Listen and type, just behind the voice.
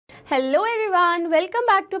Hello everyone, welcome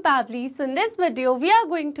back to Pabbly. So in this video, we are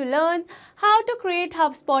going to learn how to create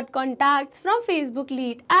HubSpot contacts from Facebook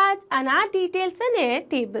lead ads and add details in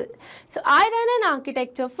Airtable. So I run an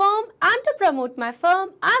architecture firm and to promote my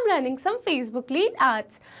firm, I'm running some Facebook lead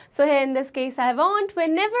ads. So here in this case, I want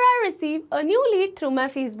whenever I receive a new lead through my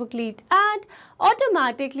Facebook lead ad,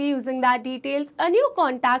 automatically using that details, a new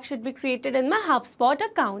contact should be created in my HubSpot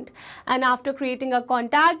account. And after creating a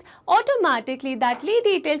contact, automatically that lead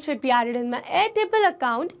detail should be added in my Airtable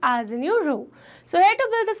account as a new row. So here to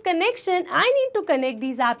build this connection, I need to connect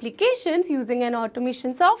these applications using an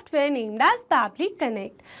automation software named as Pabbly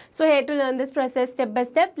Connect. So here to learn this process step by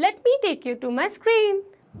step, let me take you to my screen.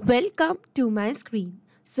 Welcome to my screen.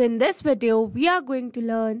 So in this video, we are going to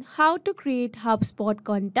learn how to create HubSpot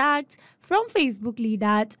contacts from Facebook lead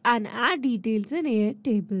ads and add details in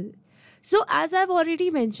Airtable. So as I've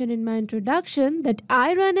already mentioned in my introduction that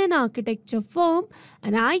I run an architecture firm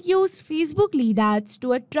and I use Facebook lead ads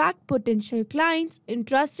to attract potential clients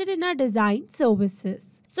interested in our design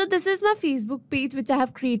services. So this is my Facebook page which I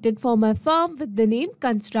have created for my firm with the name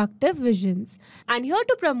Constructive Visions. And here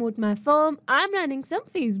to promote my firm, I'm running some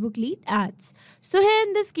Facebook lead ads. So here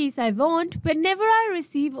in this case, I want whenever I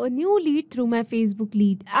receive a new lead through my Facebook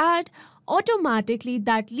lead ad, automatically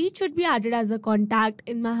that lead should be added as a contact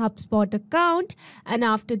in my HubSpot account, and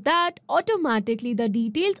after that automatically the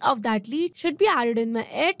details of that lead should be added in my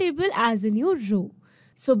Airtable as a new row.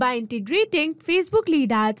 So by integrating Facebook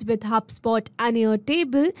lead ads with HubSpot and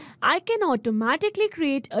Airtable, I can automatically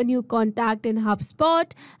create a new contact in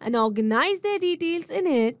HubSpot and organize their details in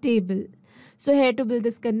Airtable. So here to build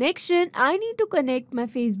this connection, I need to connect my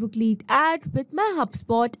Facebook lead ad with my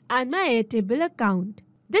HubSpot and my Airtable account.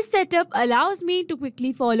 This setup allows me to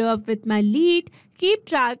quickly follow up with my lead, keep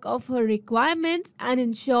track of her requirements, and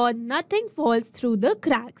ensure nothing falls through the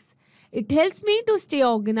cracks. It helps me to stay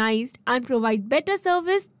organized and provide better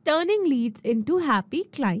service, turning leads into happy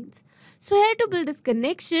clients. So here to build this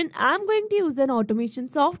connection, I'm going to use an automation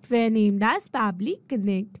software named as Pabbly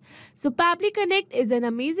Connect. So Pabbly Connect is an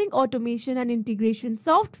amazing automation and integration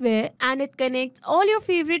software, and it connects all your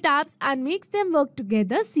favorite apps and makes them work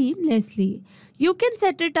together seamlessly. You can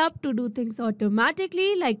set it up to do things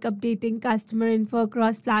automatically like updating customer info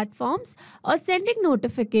across platforms or sending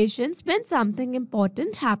notifications when something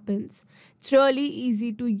important happens. It's really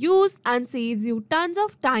easy to use and saves you tons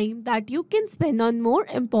of time that you can spend on more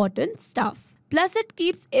important stuff. Plus, it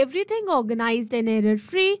keeps everything organized and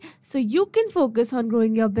error-free so you can focus on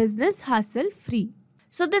growing your business hassle-free.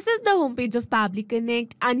 So this is the homepage of Pabbly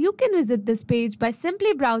Connect, and you can visit this page by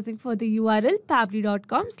simply browsing for the URL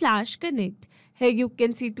pabbly.com/connect. Here you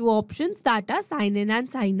can see two options that are sign in and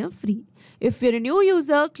sign up free. If you're a new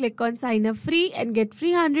user, click on sign up free and get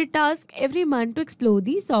free 100 tasks every month to explore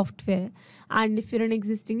the software. And if you're an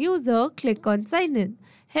existing user, click on sign in.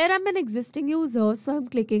 Here I'm an existing user, so I'm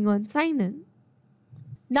clicking on sign in.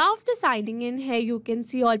 Now after signing in, here you can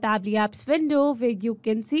see all Pabbly apps window where you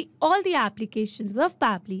can see all the applications of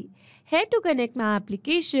Pabbly. Here to connect my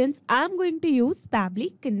applications, I'm going to use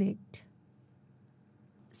Pabbly Connect.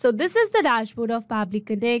 So this is the dashboard of Pabbly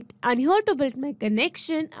Connect, and here to build my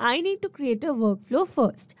connection, I need to create a workflow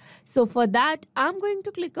first. So for that, I'm going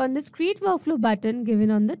to click on this Create Workflow button given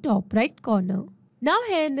on the top right corner. Now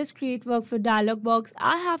here in this Create Workflow dialog box,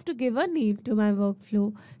 I have to give a name to my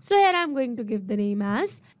workflow. So here I'm going to give the name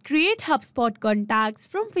as Create HubSpot Contacts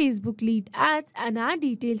from Facebook Lead Ads and Add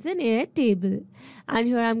Details in Airtable. And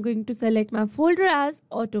here I'm going to select my folder as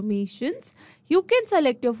Automations. You can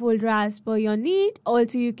select your folder as per your need.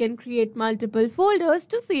 Also, you can create multiple folders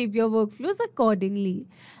to save your workflows accordingly.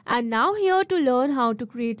 And now here to learn how to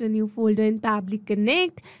create a new folder in Pabbly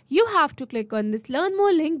Connect, you have to click on this Learn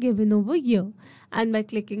More link given over here. And by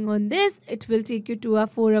clicking on this, it will take you to a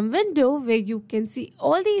forum window where you can see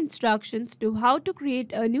all the instructions to how to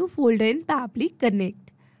create a new folder in Pabbly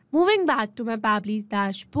Connect. Moving back to my Pabbly's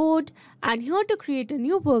dashboard, and here to create a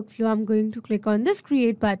new workflow, I'm going to click on this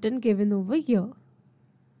Create button given over here.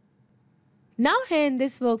 Now here in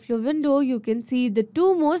this workflow window, you can see the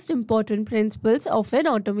two most important principles of an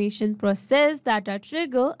automation process, that are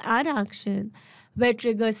trigger and action. Where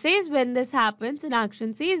trigger says when this happens and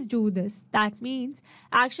action says do this. That means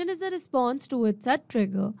action is a response towards a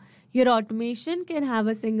trigger. Your automation can have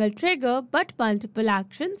a single trigger but multiple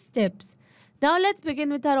action steps. Now let's begin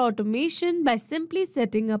with our automation by simply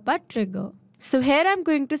setting up a trigger. So here I'm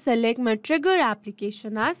going to select my trigger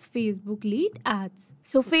application as Facebook lead ads.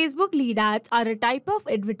 So Facebook lead ads are a type of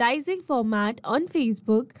advertising format on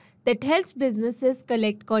Facebook that helps businesses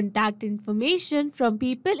collect contact information from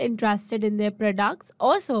people interested in their products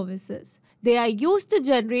or services. They are used to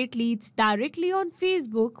generate leads directly on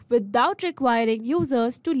Facebook without requiring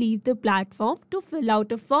users to leave the platform to fill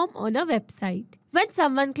out a form on a website. When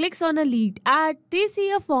someone clicks on a lead ad, they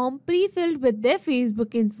see a form pre-filled with their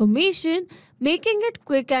Facebook information, making it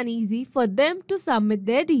quick and easy for them to submit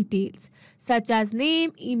their details, such as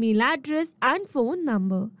name, email address, and phone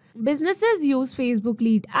number. Businesses use Facebook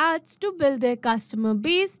lead ads to build their customer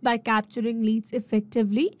base by capturing leads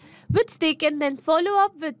effectively, which they can then follow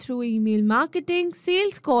up with through email marketing,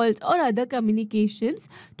 sales calls, or other communications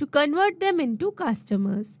to convert them into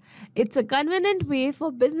customers. It's a convenient way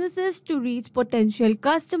for businesses to reach potential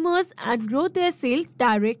customers and grow their sales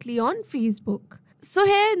directly on Facebook. So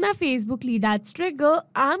here in my Facebook lead ads trigger,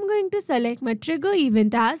 I'm going to select my trigger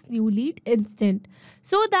event as new lead instant,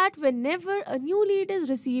 so that whenever a new lead is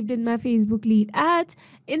received in my Facebook lead ads,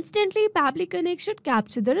 instantly Pabbly Connect should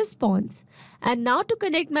capture the response. And now to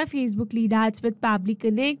connect my Facebook lead ads with Pabbly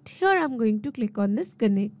Connect, here I'm going to click on this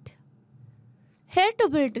connect. Here to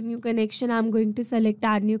build a new connection, I'm going to select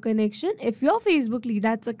add new connection. If your Facebook lead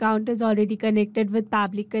ads account is already connected with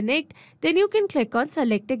Pabbly Connect, then you can click on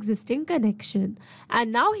select existing connection.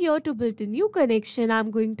 And now here to build a new connection,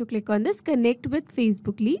 I'm going to click on this connect with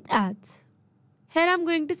Facebook lead ads. Here I'm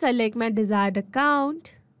going to select my desired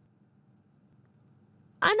account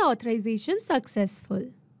and authorization successful.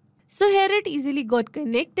 So here it easily got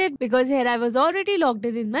connected because here I was already logged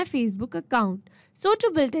in my Facebook account. So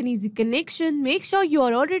to build an easy connection, make sure you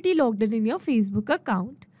are already logged in your Facebook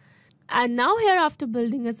account. And now here after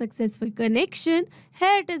building a successful connection,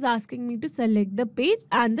 here it is asking me to select the page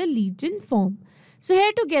and the lead gen form. So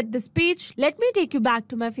here to get this page, let me take you back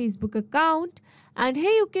to my Facebook account. And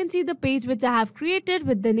here you can see the page which I have created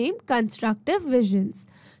with the name Constructive Visions.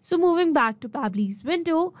 So moving back to Pabbly's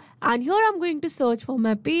window, and here I'm going to search for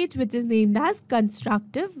my page which is named as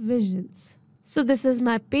Constructive Visions. So this is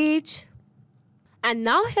my page. And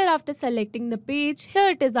now here after selecting the page, here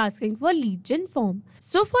it is asking for lead gen form.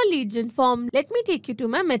 So for lead gen form, let me take you to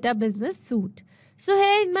my Meta Business Suite. So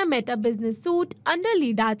here in my Meta Business Suite, under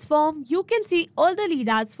lead ads form, you can see all the lead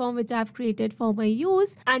ads form which I have created for my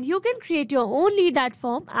use, and you can create your own lead ad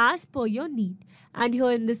form as per your need. And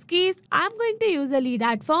here in this case, I'm going to use a lead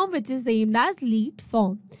ad form which is named as lead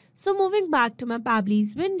form. So moving back to my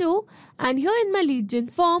Pabbly's window, and here in my lead gen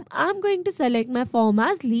form, I'm going to select my form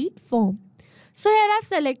as lead form. So here I've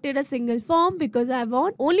selected a single form because I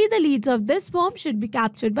want only the leads of this form should be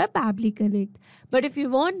captured by Pabbly Connect. But if you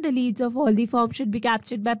want the leads of all the forms should be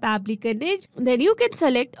captured by Pabbly Connect, then you can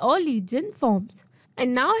select all lead gen forms.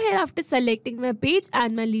 And now here after selecting my page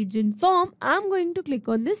and my lead gen form, I'm going to click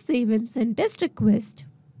on this save and send test request.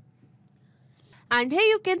 And here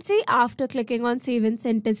you can see after clicking on save and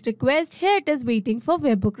send test request, here it is waiting for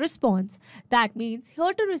webhook response. That means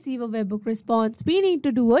here to receive a webhook response, we need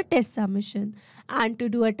to do a test submission. And to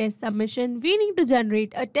do a test submission, we need to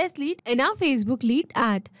generate a test lead in our Facebook lead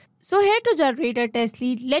ad. So here to generate a test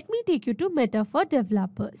lead, let me take you to Meta for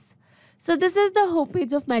Developers. So this is the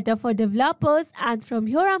homepage of Meta for Developers, and from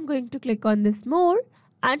here I'm going to click on this more,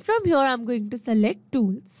 and from here I'm going to select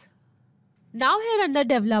tools. Now here under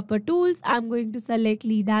developer tools, I'm going to select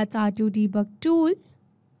lead ads R2 debug tool.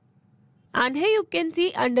 And here you can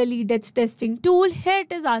see under lead ads testing tool, here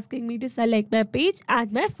it is asking me to select my page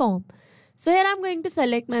and my form. So here I'm going to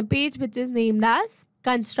select my page which is named as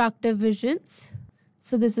Constructive Visions.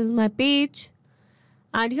 So this is my page.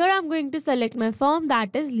 And here I'm going to select my form,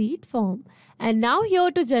 that is lead form. And now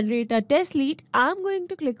here to generate a test lead, I'm going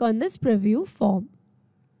to click on this preview form.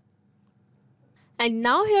 And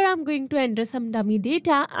now here I'm going to enter some dummy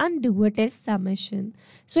data and do a test submission.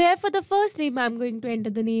 So here for the first name, I'm going to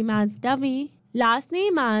enter the name as dummy, last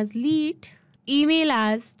name as lead, email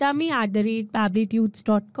as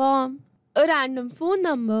dummy@pabblytudes.com, a random phone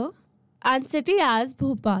number, and city as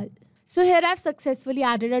Bhopal. So here I've successfully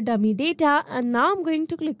added a dummy data, and now I'm going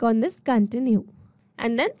to click on this continue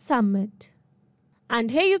and then submit.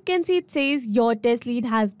 And here you can see it says your test lead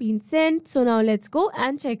has been sent. So now let's go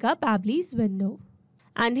and check our Pabbly's window.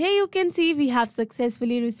 And here you can see we have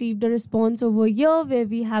successfully received a response over here where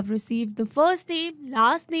we have received the first name,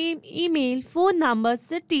 last name, email, phone number,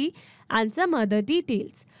 city, and some other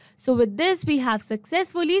details. So with this, we have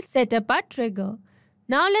successfully set up our trigger.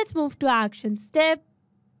 Now let's move to action step.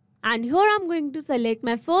 And here I'm going to select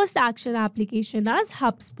my first action application as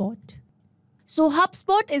HubSpot. So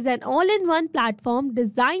HubSpot is an all-in-one platform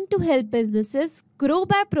designed to help businesses grow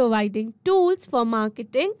by providing tools for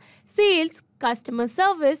marketing, sales, customer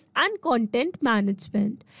service, and content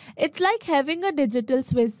management. It's like having a digital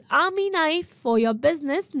Swiss Army knife for your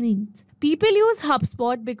business needs. People use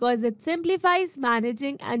HubSpot because it simplifies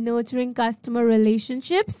managing and nurturing customer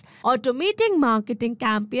relationships, automating marketing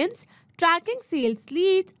campaigns, tracking sales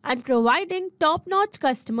leads, and providing top-notch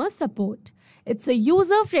customer support. It's a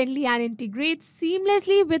user-friendly and integrates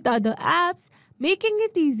seamlessly with other apps, making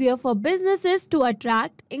it easier for businesses to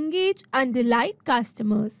attract, engage, and delight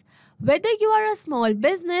customers. Whether you are a small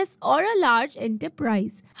business or a large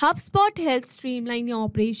enterprise, HubSpot helps streamline your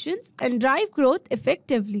operations and drive growth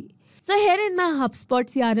effectively. So here in my HubSpot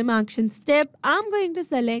CRM action step, I'm going to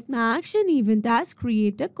select my action event as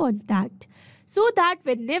create a contact, so that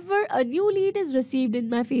whenever a new lead is received in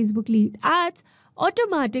my Facebook lead ads,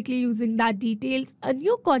 automatically using that details, a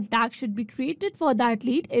new contact should be created for that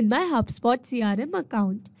lead in my HubSpot CRM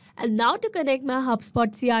account. And now to connect my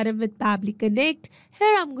HubSpot CRM with Pabbly Connect,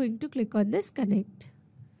 here I'm going to click on this connect.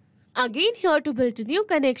 Again, here to build a new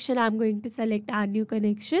connection, I'm going to select add new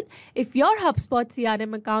connection. If your HubSpot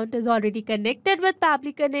CRM account is already connected with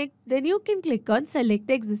Pabbly Connect, then you can click on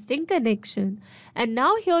select existing connection. And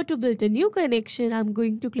now here to build a new connection, I'm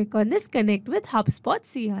going to click on this connect with HubSpot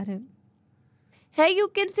CRM. Here you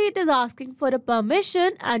can see it is asking for a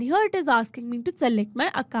permission, and here it is asking me to select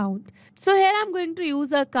my account. So here I'm going to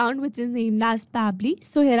use an account which is named as Pabbly.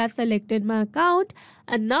 So here I've selected my account,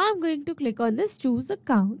 and now I'm going to click on this choose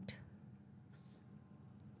account.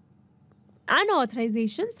 And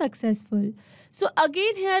authorization successful. So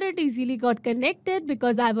again here it easily got connected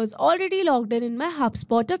because I was already logged in my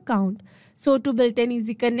HubSpot account. So to build an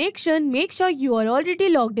easy connection, make sure you are already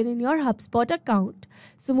logged in your HubSpot account.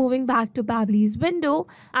 So moving back to Pabbly's window,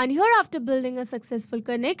 and here after building a successful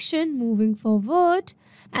connection, moving forward,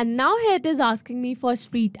 and now here it is asking me for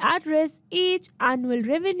street address, age, annual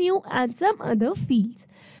revenue, and some other fields.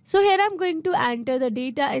 So here I'm going to enter the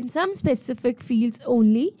data in some specific fields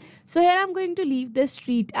only. So here I'm going to leave the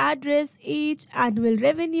street address, age, annual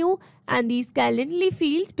revenue, and these Calendly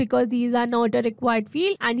fields because these are not a required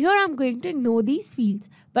field, and here I'm going to ignore these fields.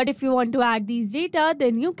 But if you want to add these data,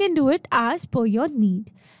 then you can do it as per your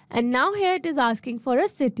need. And now here it is asking for a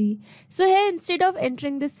city. So here instead of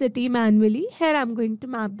entering the city manually, here I'm going to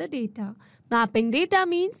map the data. Mapping data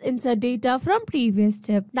means insert data from previous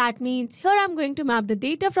step. That means here I'm going to map the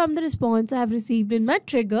data from the response I have received in my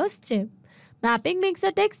trigger step. Mapping makes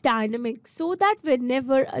a text dynamic so that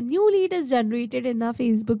whenever a new lead is generated in the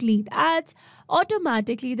Facebook lead ads,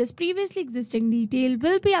 automatically this previously existing detail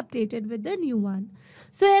will be updated with the new one.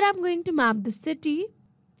 So here I'm going to map the city.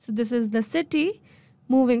 So this is the city.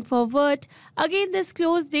 Moving forward, again this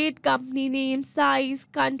close date, company name, size,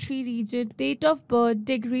 country, region, date of birth,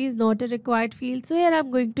 degree is not a required field. So here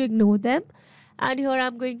I'm going to ignore them. And here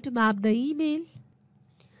I'm going to map the email.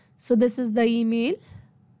 So this is the email.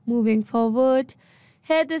 Moving forward,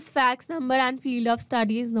 here this fax number and field of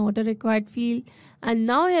study is not a required field. And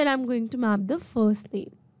now here I'm going to map the first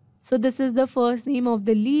name. So this is the first name of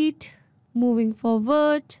the lead. Moving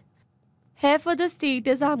forward, here for the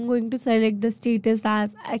status, I'm going to select the status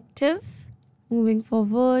as active. Moving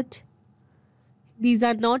forward, these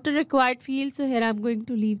are not a required field, so here I'm going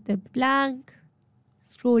to leave them blank.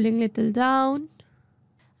 Scrolling little down,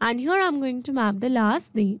 and here I'm going to map the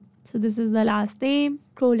last name. So this is the last name.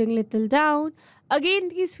 Scrolling little down, again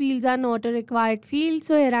these fields are not a required field,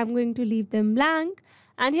 so here I'm going to leave them blank.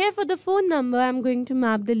 And here for the phone number, I'm going to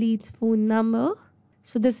map the lead's phone number.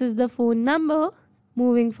 So this is the phone number.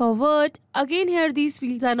 Moving forward, again here these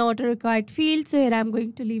fields are not a required field, so here I'm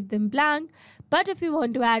going to leave them blank. But if you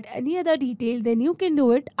want to add any other detail, then you can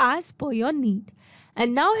do it as per your need.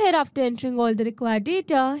 And now here after entering all the required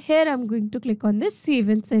data, here I'm going to click on this save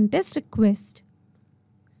and send test request.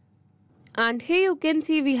 And here you can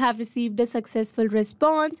see we have received a successful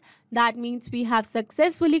response. That means we have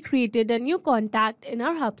successfully created a new contact in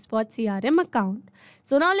our HubSpot CRM account.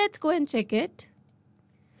 So now let's go and check it.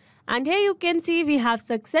 And here you can see we have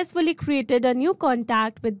successfully created a new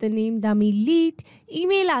contact with the name dummy lead,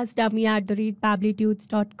 email as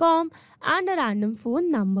dummy@pabblytudes.com, and a random phone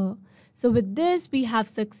number. So with this, we have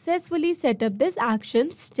successfully set up this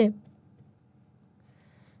action step.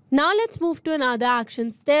 Now let's move to another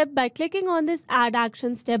action step by clicking on this add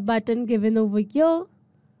action step button given over here.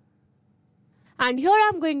 And here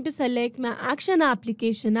I'm going to select my action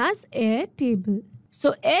application as Airtable.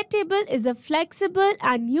 So Airtable is a flexible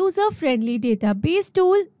and user-friendly database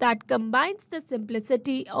tool that combines the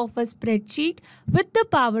simplicity of a spreadsheet with the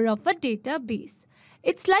power of a database.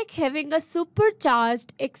 It's like having a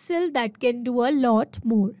supercharged Excel that can do a lot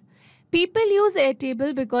more. People use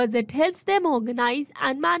Airtable because it helps them organize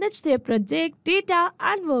and manage their project, data,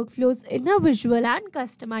 and workflows in a visual and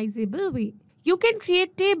customizable way. You can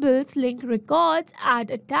create tables, link records,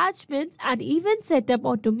 add attachments, and even set up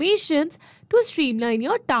automations to streamline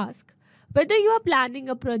your task. Whether you are planning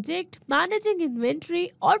a project, managing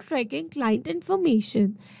inventory, or tracking client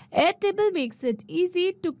information, Airtable makes it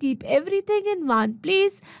easy to keep everything in one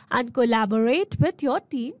place and collaborate with your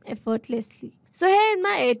team effortlessly. So here in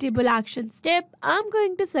my Airtable action step, I'm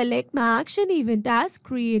going to select my action event as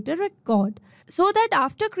create a record, so that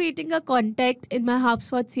after creating a contact in my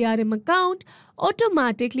HubSpot CRM account,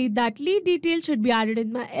 automatically that lead detail should be added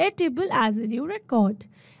in my Airtable as a new record.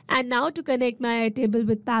 And now to connect my Airtable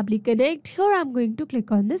with Pabbly Connect, here I'm going to click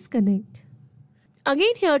on this connect.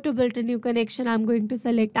 Again, here to build a new connection, I'm going to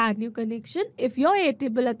select add new connection. If your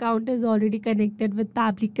Airtable account is already connected with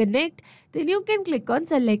Pabbly Connect, then you can click on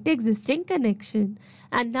select existing connection.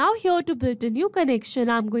 And now here to build a new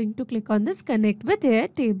connection, I'm going to click on this connect with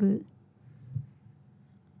Airtable.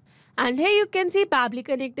 And here you can see Pabbly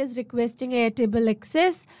Connect is requesting Airtable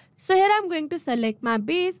access. So here I'm going to select my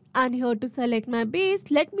base, and here to select my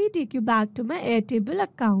base, let me take you back to my Airtable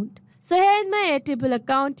account. So here in my Airtable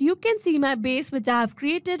account, you can see my base which I have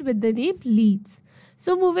created with the name leads.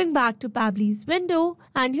 So moving back to Pabbly's window,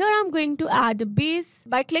 and here I'm going to add a base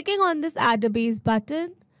by clicking on this add a base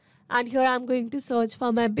button. And here I'm going to search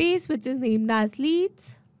for my base which is named as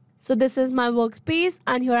leads. So this is my workspace,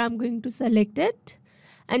 and here I'm going to select it.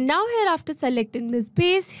 And now here after selecting this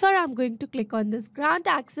base, here I'm going to click on this grant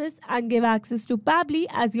access and give access to Pabbly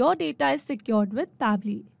as your data is secured with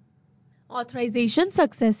Pabbly. Authorization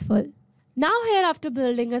successful. Now here after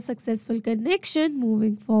building a successful connection,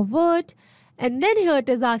 moving forward, and then here it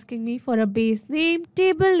is asking me for a base name,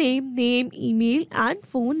 table name, email and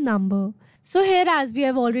phone number. So here as we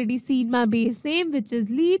have already seen my base name which is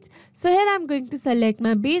leads, so here I'm going to select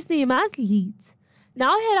my base name as leads.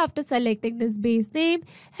 Now here after selecting this base name,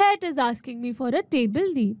 here it is asking me for a table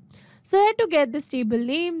name. So here to get this table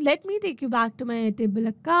name, let me take you back to my Airtable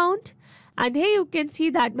account. And here you can see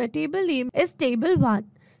that my table name is table 1.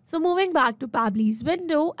 So moving back to Pabbly's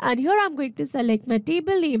window, and here I'm going to select my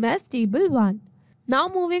table name as table 1. Now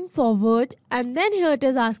moving forward, and then here it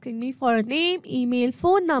is asking me for a name, email,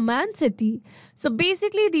 phone number and city. So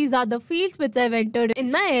basically these are the fields which I've entered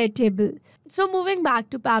in my Airtable. So moving back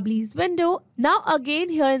to Pabbly's window, now again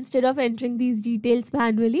here instead of entering these details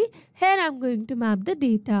manually, here I'm going to map the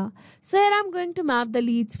data. So here I'm going to map the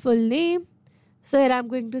lead's full name. So here I'm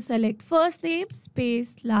going to select first name,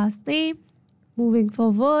 space, last name. Moving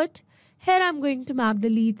forward, here I'm going to map the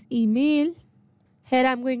lead's email. Here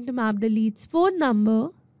I'm going to map the lead's phone number.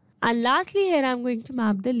 And lastly, here I'm going to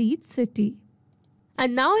map the lead's city.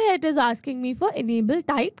 And now here it is asking me for enable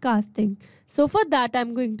typecasting. So for that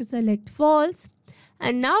I'm going to select false.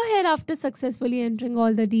 And now here after successfully entering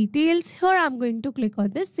all the details, here I'm going to click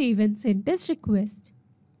on this save and send test request.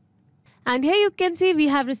 And here you can see we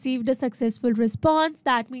have received a successful response.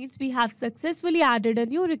 That means we have successfully added a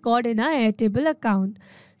new record in our Airtable account.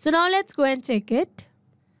 So now let's go and check it.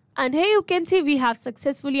 And here you can see we have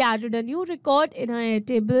successfully added a new record in our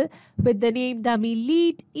Airtable with the name dummy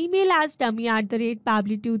lead, email as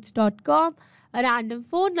dummy@pabblytudes.com, a random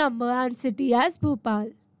phone number and city as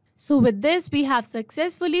Bhopal. So with this, we have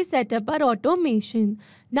successfully set up our automation.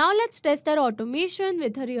 Now let's test our automation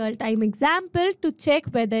with a real-time example to check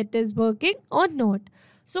whether it is working or not.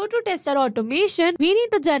 So to test our automation, we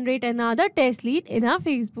need to generate another test lead in our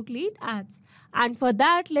Facebook lead ads. And for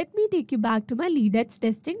that, let me take you back to my lead ads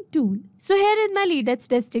testing tool. So here in my lead ads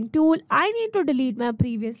testing tool, I need to delete my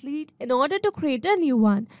previous lead in order to create a new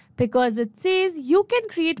one. Because it says you can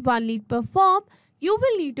create one lead per form, you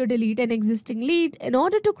will need to delete an existing lead in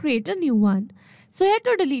order to create a new one. So here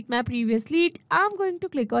to delete my previous lead, I'm going to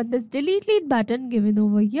click on this delete lead button given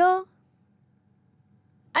over here.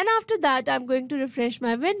 And after that, I'm going to refresh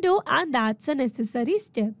my window, and that's a necessary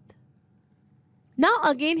step. Now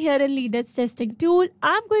again here in lead ads testing tool,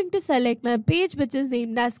 I'm going to select my page which is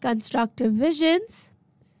named as constructive visions.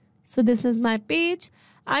 So this is my page,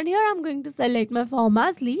 and here I'm going to select my form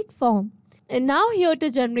as lead form. And now here to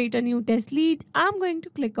generate a new test lead, I'm going to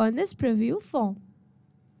click on this preview form.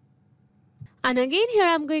 And again here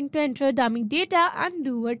I'm going to enter dummy data and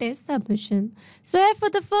do a test submission. So here for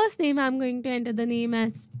the first name, I'm going to enter the name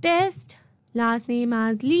as test, last name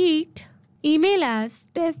as lead, email as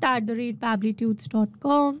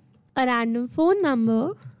test@pabblytudes.com, a random phone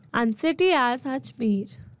number and city as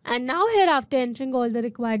Ajmer. And now here, after entering all the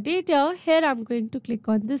required data, here I'm going to click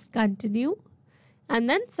on this continue and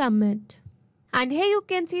then submit. And here you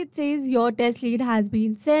can see it says your test lead has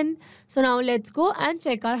been sent. So now let's go and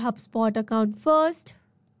check our HubSpot account first.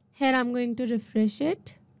 Here I'm going to refresh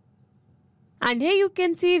it. And here you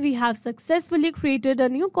can see we have successfully created a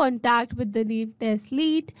new contact with the name test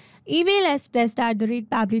lead, email as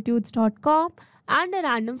test@pabblytudes.com and a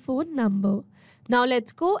random phone number. Now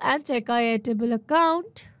let's go and check our Airtable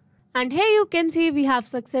account. And here you can see we have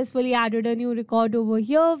successfully added a new record over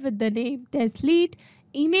here with the name test lead,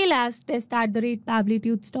 email as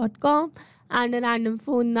test@pabblytudes.com and a random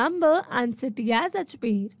phone number and city as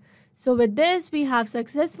Ajmer. So with this, we have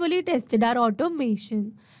successfully tested our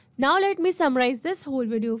automation. Now let me summarize this whole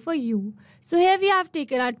video for you. So here we have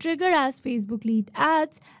taken our trigger as Facebook lead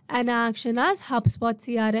ads and our action as HubSpot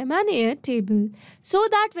CRM and Airtable, so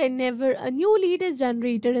that whenever a new lead is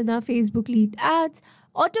generated in our Facebook lead ads,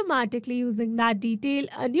 automatically using that detail,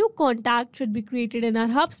 a new contact should be created in our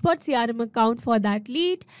HubSpot CRM account for that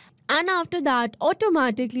lead. And after that,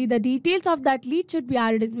 automatically the details of that lead should be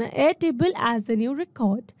added in my Airtable as a new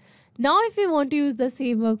record. Now if you want to use the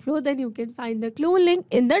same workflow, then you can find the clone link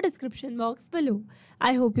in the description box below.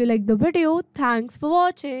 I hope you liked the video. Thanks for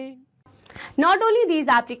watching. Not only these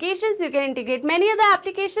applications, you can integrate many other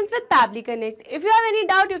applications with Pabbly Connect. If you have any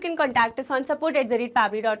doubt, you can contact us on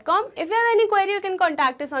support@pabbly.com. If you have any query, you can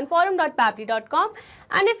contact us on forum.pabbly.com.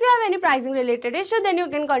 And if you have any pricing related issue, then you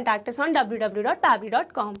can contact us on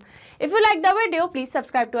www.pabbly.com. If you liked the video, please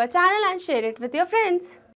subscribe to our channel and share it with your friends.